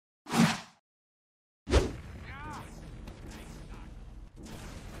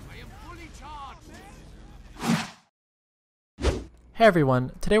Hey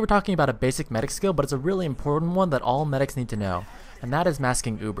everyone, today we're talking about a basic medic skill, but it's a really important one that all medics need to know, and that is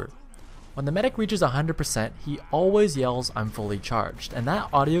masking Uber. When the medic reaches 100%, he always yells, "I'm fully charged," and that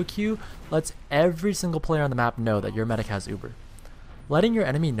audio cue lets every single player on the map know that your medic has Uber. Letting your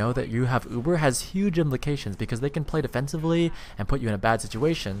enemy know that you have Uber has huge implications because they can play defensively and put you in a bad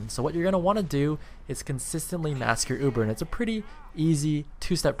situation, so what you're going to want to do is consistently mask your Uber, and it's a pretty easy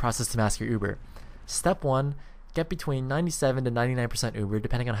two-step process to mask your Uber. Step 1, get between 97 to 99% Uber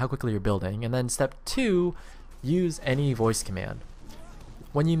depending on how quickly you're building, and then step 2, use any voice command.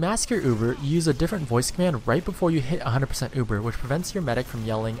 When you mask your Uber, you use a different voice command right before you hit 100% Uber, which prevents your medic from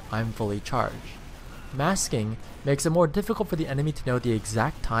yelling, "I'm fully charged." Masking makes it more difficult for the enemy to know the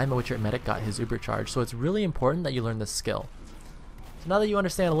exact time at which your medic got his Ubercharge, so it's really important that you learn this skill. So now that you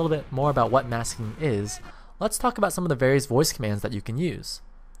understand a little bit more about what masking is, let's talk about some of the various voice commands that you can use.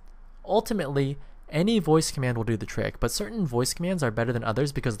 Ultimately, any voice command will do the trick, but certain voice commands are better than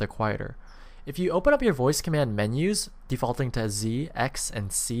others because they're quieter. If you open up your voice command menus, defaulting to Z, X, and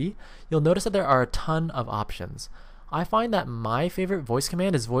C, you'll notice that there are a ton of options. I find that my favorite voice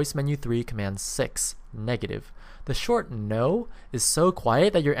command is voicemenu 3 command 6, negative. The short no is so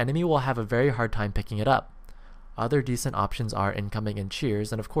quiet that your enemy will have a very hard time picking it up. Other decent options are incoming and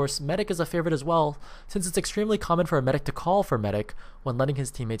cheers, and of course medic is a favorite as well, since it's extremely common for a medic to call for medic when letting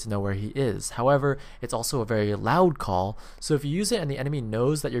his teammates know where he is. However, it's also a very loud call, so if you use it and the enemy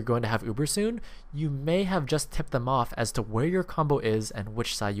knows that you're going to have Uber soon, you may have just tipped them off as to where your combo is and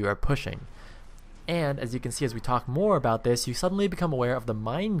which side you are pushing. And as you can see as we talk more about this, you suddenly become aware of the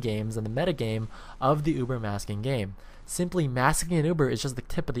mind games and the metagame of the Uber masking game. Simply masking an Uber is just the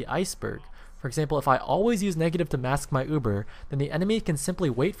tip of the iceberg. For example, if I always use negative to mask my Uber, then the enemy can simply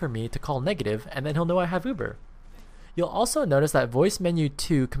wait for me to call negative and then he'll know I have Uber. You'll also notice that voicemenu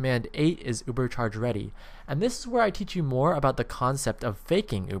 2 command 8 is Ubercharge ready, and this is where I teach you more about the concept of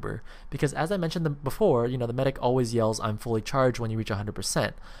faking Uber, because as I mentioned before, the medic always yells, "I'm fully charged" when you reach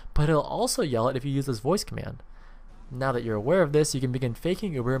 100%, but he'll also yell it if you use this voice command. Now that you're aware of this, you can begin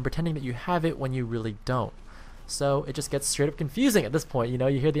faking Uber and pretending that you have it when you really don't. So it just gets straight up confusing at this point. You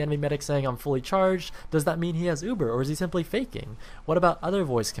hear the enemy medic saying, "I'm fully charged." Does that mean he has Uber, or is he simply faking? What about other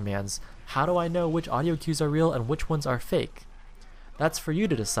voice commands? How do I know which audio cues are real and which ones are fake? That's for you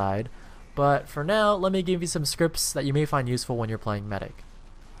to decide, but for now, let me give you some scripts that you may find useful when you're playing medic.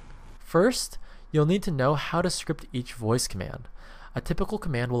 First, you'll need to know how to script each voice command. A typical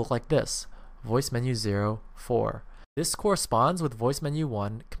command will look like this: voicemenu 0, 4. This corresponds with voicemenu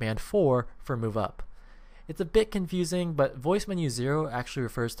 1, command 4 for move up. It's a bit confusing, but voicemenu 0 actually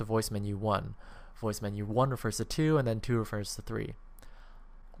refers to voicemenu 1. Voicemenu 1 refers to 2, and then 2 refers to 3.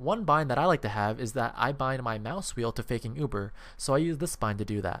 One bind that I like to have is that I bind my mouse wheel to faking Uber, so I use this bind to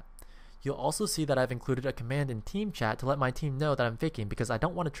do that. You'll also see that I've included a command in team chat to let my team know that I'm faking because I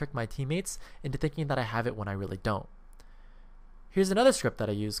don't want to trick my teammates into thinking that I have it when I really don't. Here's another script that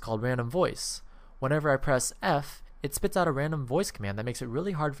I use called randomvoice. Whenever I press F, it spits out a random voice command that makes it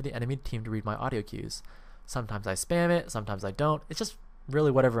really hard for the enemy team to read my audio cues. Sometimes I spam it, sometimes I don't. It's just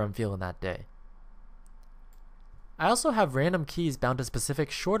really whatever I'm feeling that day. I also have random keys bound to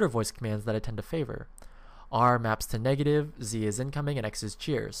specific shorter voice commands that I tend to favor. R maps to negative, Z is incoming, and X is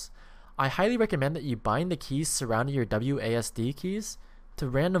cheers. I highly recommend that you bind the keys surrounding your WASD keys to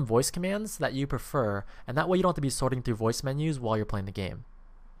random voice commands that you prefer, and that way you don't have to be sorting through voice menus while you're playing the game.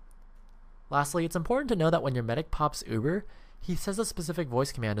 Lastly, it's important to know that when your medic pops Uber, he says a specific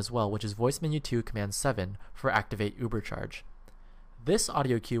voice command as well, which is voicemenu 2 command 7 for activate Ubercharge. This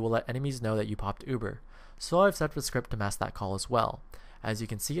audio cue will let enemies know that you popped Uber, so I've set up a script to mask that call as well. As you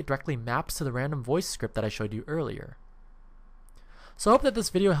can see, it directly maps to the random voice script that I showed you earlier. So I hope that this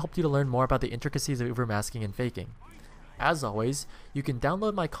video helped you to learn more about the intricacies of Uber masking and faking. As always, you can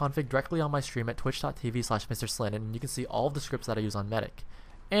download my config directly on my stream at twitch.tv/MrSLIN, and you can see all of the scripts that I use on medic.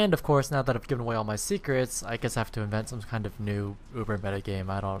 And of course, now that I've given away all my secrets, I guess I have to invent some kind of new Uber metagame.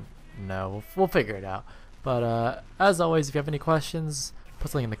 I don't know. We'll figure it out. But as always, if you have any questions, put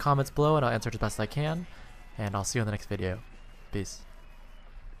something in the comments below and I'll answer it as best I can. And I'll see you in the next video. Peace.